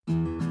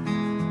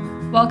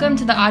Welcome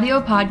to the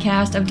audio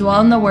podcast of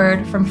Dwell in the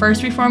Word from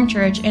First Reformed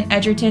Church in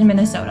Edgerton,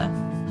 Minnesota.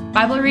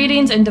 Bible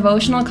readings and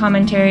devotional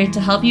commentary to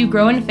help you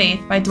grow in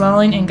faith by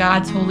dwelling in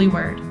God's holy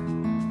word.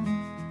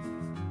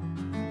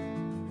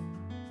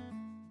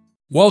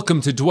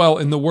 Welcome to Dwell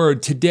in the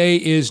Word. Today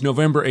is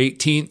November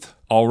 18th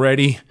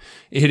already.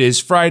 It is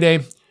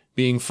Friday.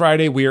 Being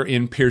Friday, we are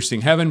in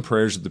Piercing Heaven,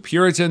 Prayers of the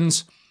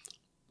Puritans.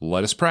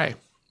 Let us pray.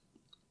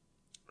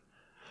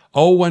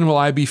 Oh, when will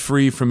I be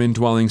free from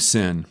indwelling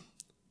sin?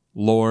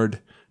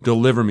 Lord,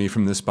 deliver me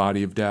from this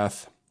body of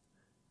death.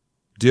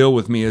 Deal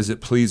with me as it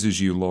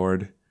pleases you,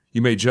 Lord.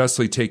 You may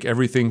justly take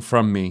everything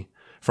from me,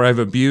 for I have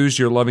abused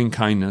your loving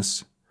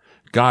kindness.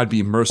 God,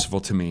 be merciful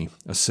to me,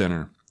 a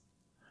sinner.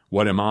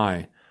 What am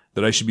I,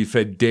 that I should be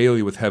fed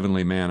daily with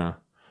heavenly manna?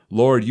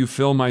 Lord, you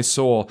fill my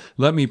soul.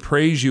 Let me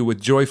praise you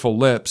with joyful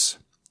lips.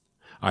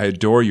 I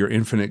adore your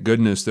infinite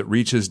goodness that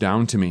reaches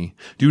down to me.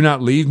 Do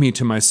not leave me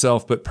to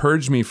myself, but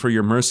purge me for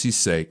your mercy's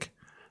sake,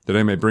 that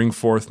I may bring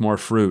forth more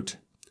fruit.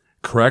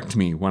 Correct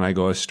me when I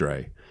go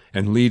astray,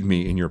 and lead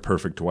me in your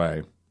perfect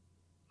way.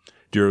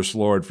 Dearest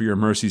Lord, for your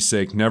mercy's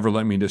sake, never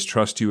let me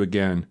distrust you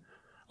again,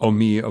 O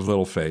me of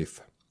little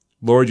faith.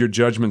 Lord, your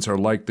judgments are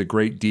like the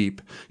great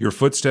deep. Your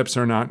footsteps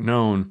are not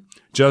known.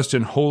 Just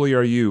and holy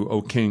are you,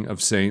 O King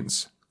of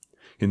saints.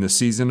 In the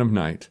season of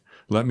night,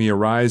 let me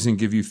arise and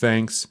give you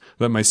thanks.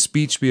 Let my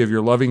speech be of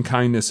your loving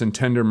kindness and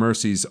tender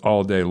mercies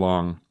all day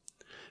long.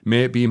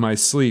 May it be my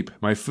sleep,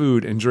 my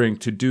food, and drink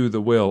to do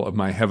the will of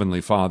my heavenly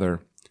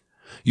Father.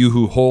 You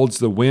who holds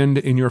the wind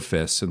in your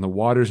fists and the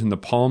waters in the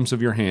palms of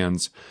your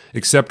hands,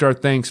 accept our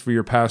thanks for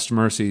your past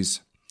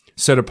mercies.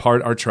 Set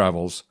apart our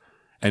travels,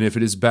 and if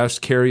it is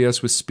best, carry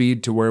us with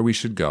speed to where we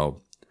should go.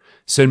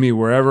 Send me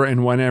wherever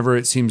and whenever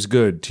it seems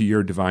good to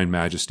your divine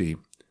majesty.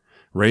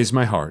 Raise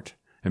my heart,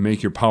 and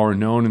make your power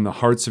known in the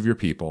hearts of your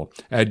people.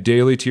 Add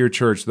daily to your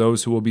church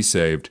those who will be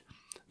saved.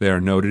 They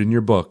are noted in your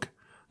book.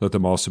 Let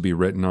them also be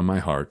written on my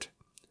heart.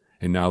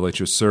 And now let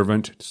your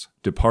servants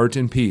depart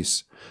in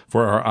peace,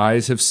 for our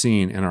eyes have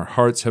seen and our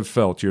hearts have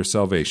felt your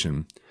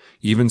salvation.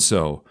 Even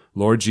so,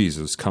 Lord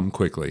Jesus, come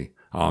quickly.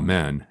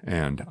 Amen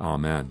and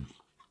amen.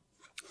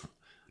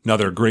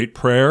 Another great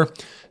prayer,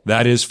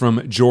 that is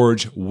from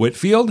George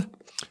Whitefield.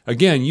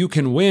 Again, you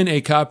can win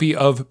a copy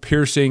of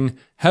Piercing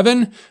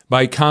Heaven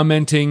by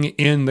commenting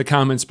in the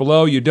comments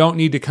below. You don't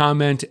need to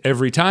comment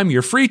every time.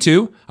 You're free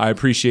to. I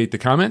appreciate the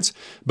comments.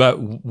 But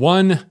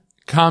one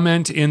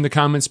comment in the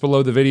comments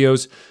below the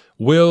videos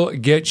will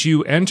get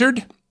you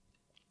entered.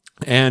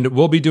 And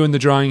we'll be doing the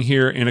drawing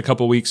here in a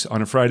couple weeks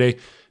on a Friday.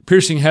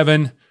 Piercing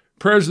Heaven,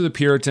 Prayers of the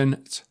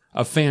Puritans,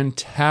 a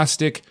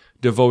fantastic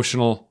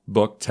devotional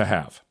book to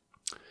have.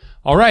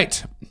 All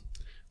right.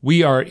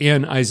 We are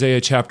in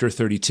Isaiah chapter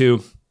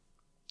 32.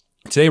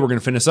 Today we're going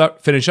to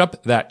finish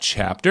up that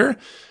chapter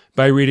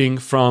by reading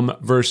from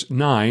verse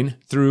 9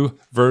 through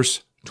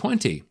verse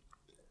 20.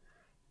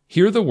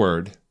 Hear the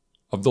word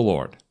of the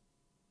Lord.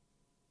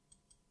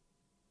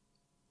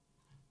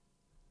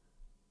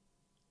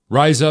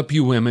 Rise up,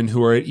 you women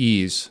who are at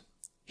ease.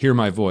 Hear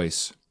my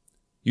voice.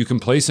 You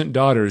complacent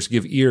daughters,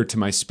 give ear to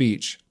my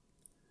speech.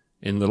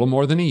 In little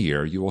more than a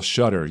year you will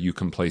shudder, you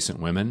complacent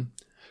women.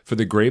 For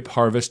the grape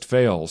harvest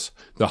fails,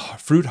 the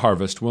fruit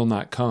harvest will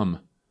not come.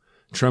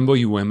 Tremble,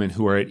 you women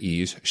who are at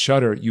ease.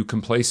 Shudder, you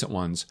complacent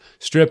ones.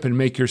 Strip and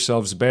make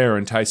yourselves bare,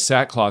 and tie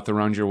sackcloth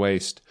around your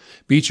waist.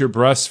 Beat your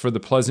breasts for the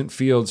pleasant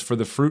fields, for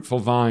the fruitful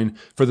vine,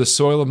 for the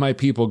soil of my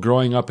people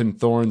growing up in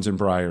thorns and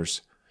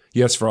briars.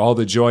 Yes, for all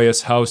the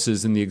joyous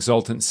houses in the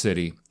exultant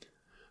city.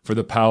 For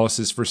the palace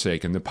is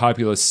forsaken, the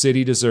populous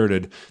city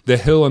deserted. The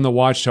hill and the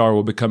watchtower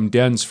will become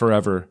dens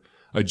forever.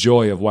 A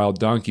joy of wild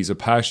donkeys, a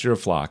pasture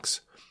of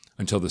flocks.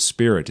 Until the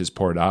Spirit is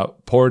poured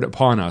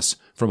upon us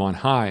from on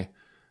high,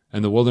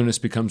 and the wilderness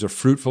becomes a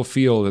fruitful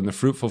field, and the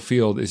fruitful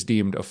field is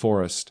deemed a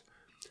forest.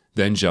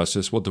 Then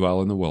justice will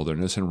dwell in the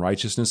wilderness, and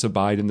righteousness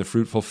abide in the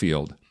fruitful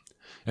field.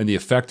 And the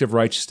effect of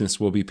righteousness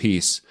will be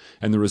peace,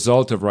 and the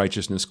result of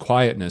righteousness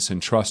quietness and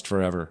trust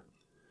forever.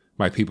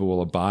 My people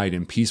will abide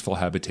in peaceful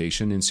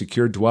habitation, in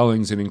secure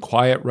dwellings, and in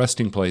quiet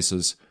resting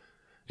places.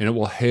 And it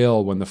will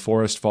hail when the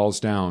forest falls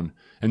down,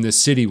 and the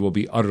city will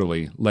be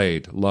utterly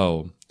laid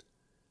low.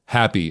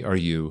 Happy are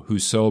you who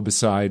sow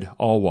beside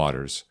all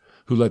waters,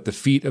 who let the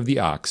feet of the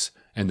ox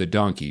and the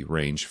donkey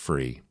range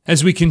free.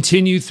 As we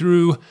continue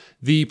through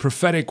the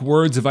prophetic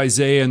words of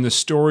Isaiah and the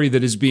story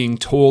that is being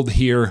told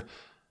here,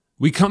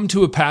 we come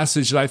to a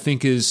passage that I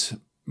think is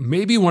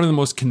maybe one of the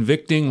most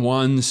convicting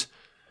ones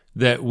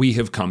that we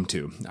have come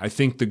to. I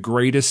think the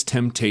greatest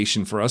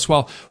temptation for us,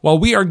 while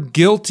we are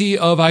guilty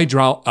of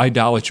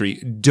idolatry,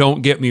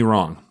 don't get me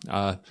wrong.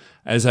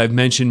 As I've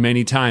mentioned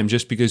many times,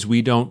 just because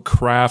we don't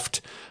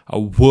craft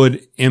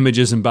wood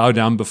images and bow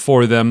down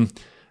before them,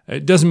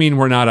 it doesn't mean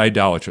we're not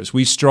idolatrous.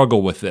 We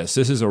struggle with this.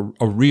 This is a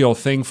real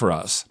thing for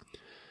us.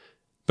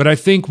 But I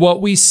think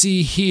what we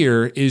see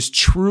here is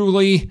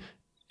truly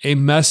a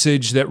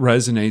message that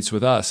resonates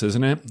with us,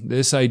 isn't it?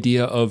 This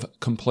idea of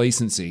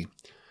complacency.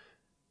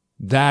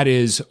 That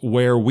is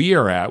where we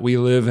are at. We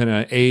live in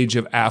an age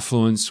of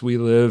affluence. We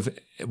live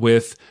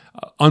with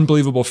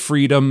unbelievable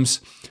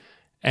freedoms,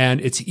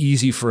 and it's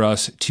easy for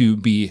us to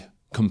be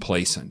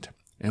complacent.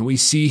 And we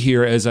see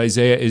here as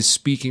Isaiah is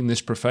speaking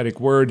this prophetic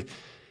word,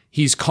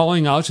 he's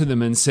calling out to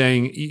them and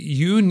saying,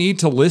 you need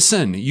to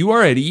listen. You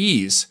are at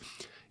ease.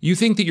 You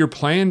think that your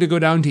plan to go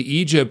down to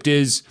Egypt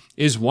is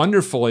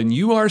wonderful and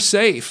you are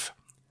safe,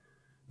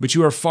 but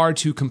you are far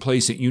too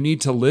complacent. You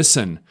need to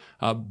listen.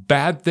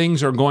 Bad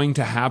things are going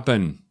to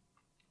happen.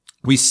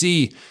 We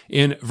see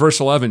in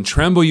verse 11,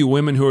 tremble, you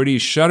women who are at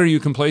ease, shudder,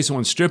 you complacent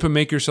ones, strip and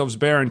make yourselves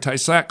bare, and tie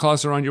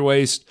sackcloth around your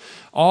waist.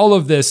 All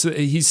of this,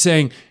 he's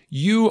saying,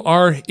 you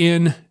are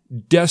in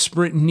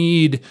desperate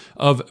need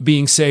of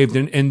being saved.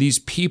 And these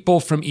people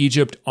from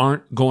Egypt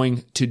aren't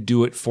going to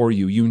do it for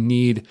you. You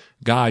need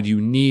God.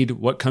 You need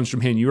what comes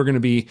from Him. You are going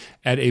to be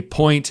at a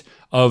point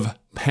of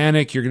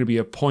panic. You're going to be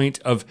a point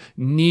of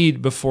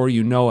need before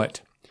you know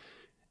it.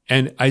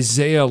 And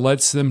Isaiah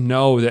lets them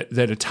know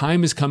that a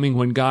time is coming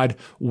when God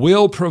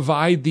will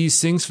provide these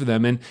things for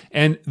them.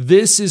 And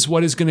this is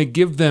what is going to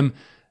give them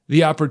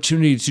the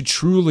opportunity to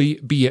truly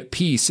be at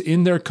peace.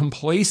 In their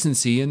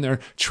complacency, in their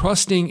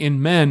trusting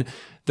in men,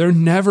 they're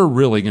never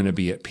really going to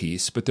be at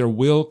peace, but there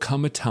will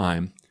come a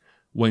time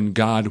when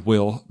God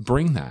will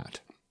bring that.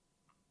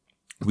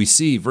 We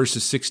see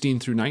verses 16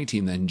 through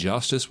 19, then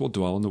justice will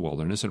dwell in the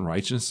wilderness and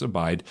righteousness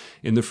abide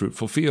in the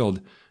fruitful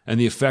field. And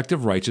the effect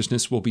of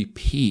righteousness will be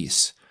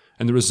peace.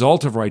 And the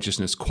result of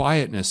righteousness,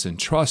 quietness and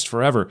trust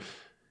forever.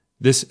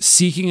 This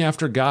seeking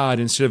after God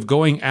instead of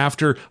going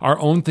after our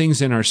own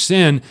things in our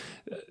sin,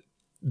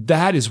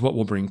 that is what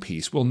will bring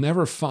peace. We'll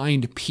never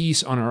find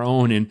peace on our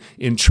own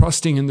in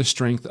trusting in the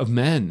strength of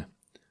men.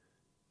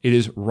 It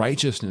is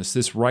righteousness,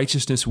 this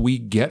righteousness we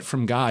get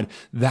from God.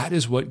 That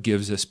is what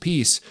gives us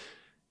peace.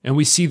 And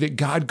we see that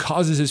God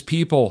causes His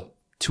people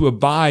to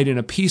abide in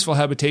a peaceful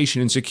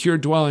habitation, in secure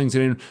dwellings,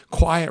 and in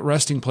quiet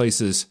resting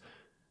places.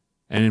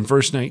 And in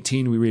verse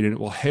 19, we read, and it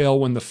will hail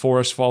when the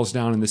forest falls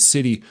down and the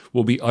city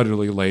will be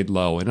utterly laid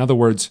low. In other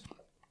words,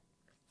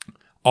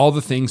 all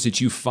the things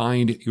that you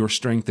find your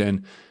strength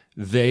in,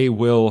 they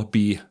will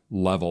be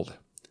leveled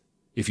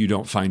if you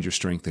don't find your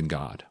strength in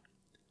God.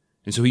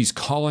 And so He's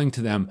calling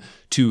to them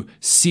to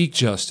seek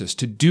justice,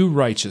 to do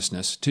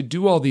righteousness, to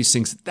do all these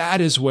things.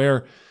 That is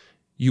where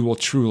you will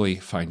truly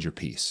find your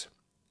peace.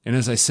 And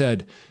as I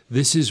said,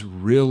 this is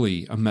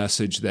really a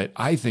message that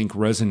I think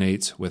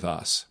resonates with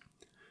us.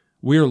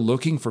 We're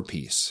looking for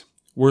peace.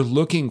 We're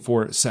looking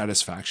for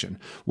satisfaction.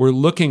 We're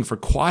looking for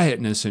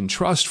quietness and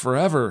trust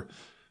forever.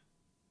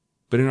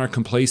 But in our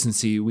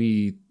complacency,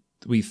 we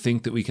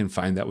think that we can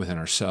find that within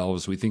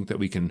ourselves. We think that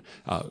we can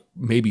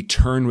maybe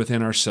turn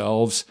within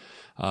ourselves,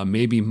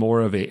 maybe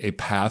more of a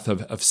path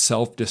of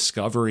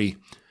self-discovery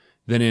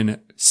than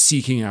in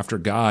seeking after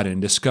God and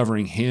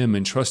discovering Him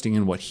and trusting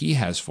in what He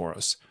has for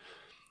us.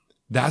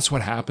 That's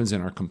what happens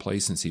in our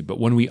complacency. But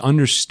when we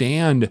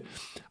understand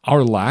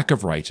our lack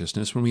of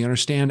righteousness, when we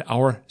understand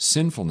our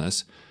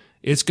sinfulness,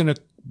 it's going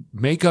to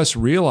make us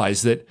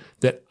realize that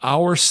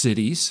our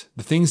cities,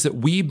 the things that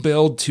we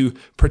build to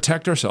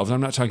protect ourselves,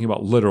 I'm not talking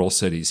about literal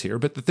cities here,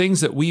 but the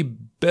things that we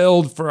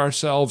build for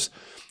ourselves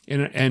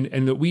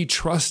and that we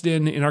trust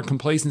in our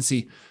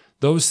complacency,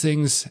 those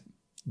things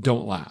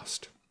don't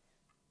last.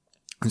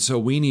 And so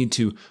we need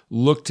to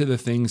look to the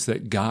things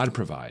that God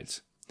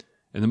provides.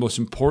 And the most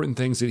important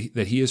things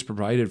that He has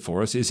provided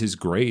for us is His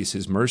grace,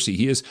 His mercy.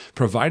 He has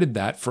provided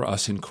that for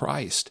us in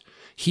Christ.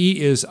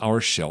 He is our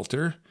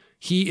shelter.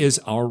 He is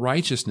our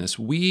righteousness.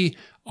 We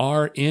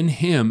are in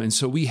Him, and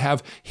so we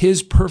have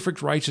His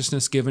perfect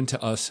righteousness given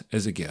to us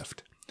as a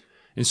gift.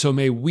 And so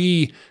may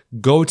we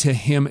go to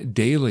Him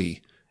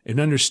daily and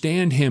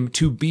understand Him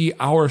to be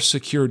our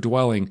secure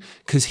dwelling,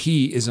 because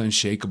He is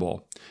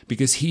unshakable,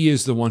 because He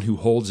is the one who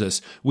holds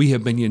us. We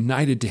have been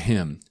united to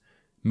Him.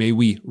 May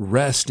we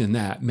rest in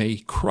that. May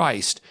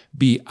Christ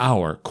be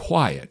our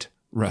quiet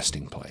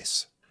resting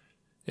place.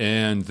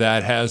 And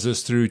that has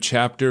us through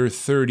chapter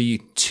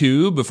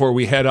 32. Before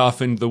we head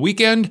off into the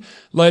weekend,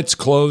 let's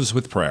close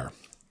with prayer.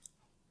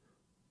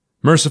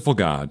 Merciful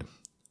God,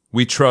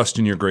 we trust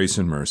in your grace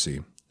and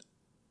mercy.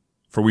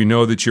 For we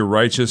know that your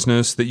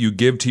righteousness that you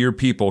give to your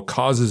people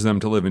causes them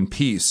to live in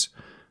peace,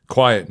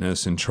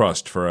 quietness, and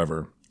trust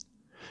forever.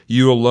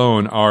 You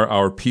alone are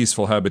our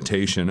peaceful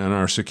habitation and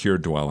our secure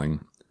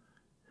dwelling.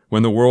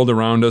 When the world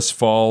around us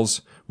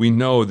falls, we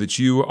know that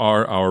you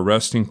are our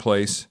resting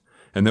place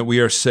and that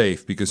we are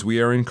safe because we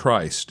are in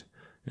Christ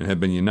and have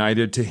been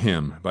united to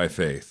Him by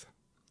faith.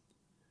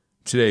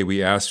 Today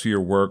we ask for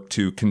your work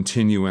to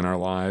continue in our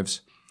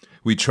lives.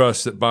 We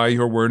trust that by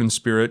your word and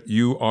spirit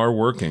you are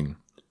working.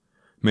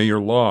 May your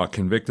law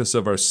convict us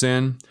of our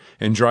sin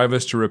and drive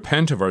us to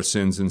repent of our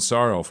sins in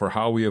sorrow for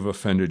how we have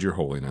offended your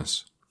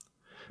holiness.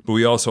 But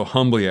we also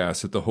humbly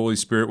ask that the Holy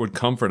Spirit would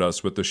comfort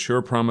us with the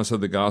sure promise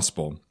of the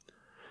gospel,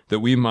 that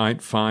we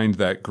might find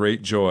that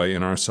great joy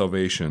in our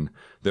salvation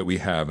that we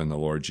have in the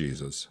Lord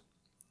Jesus.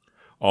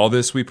 All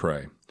this we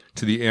pray,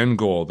 to the end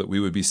goal that we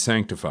would be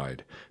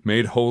sanctified,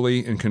 made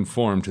holy and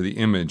conformed to the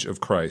image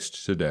of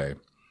Christ today.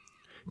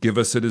 Give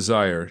us a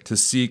desire to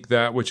seek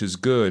that which is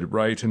good,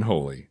 right, and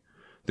holy,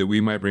 that we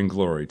might bring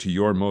glory to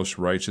your most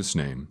righteous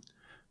name.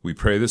 We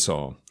pray this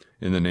all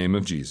in the name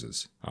of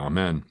Jesus.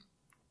 Amen.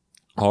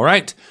 All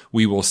right,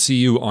 we will see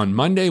you on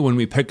Monday when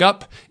we pick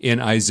up in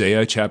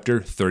Isaiah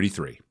chapter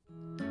 33.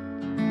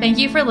 Thank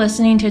you for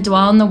listening to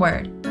Dwell in the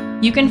Word.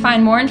 You can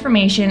find more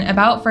information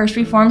about First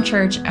Reformed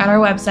Church at our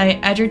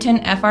website,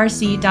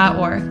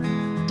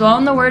 edgertonfrc.org. Dwell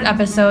in the Word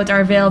episodes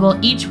are available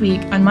each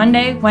week on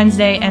Monday,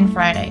 Wednesday, and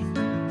Friday.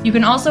 You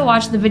can also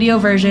watch the video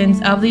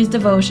versions of these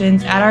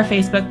devotions at our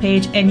Facebook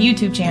page and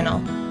YouTube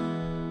channel.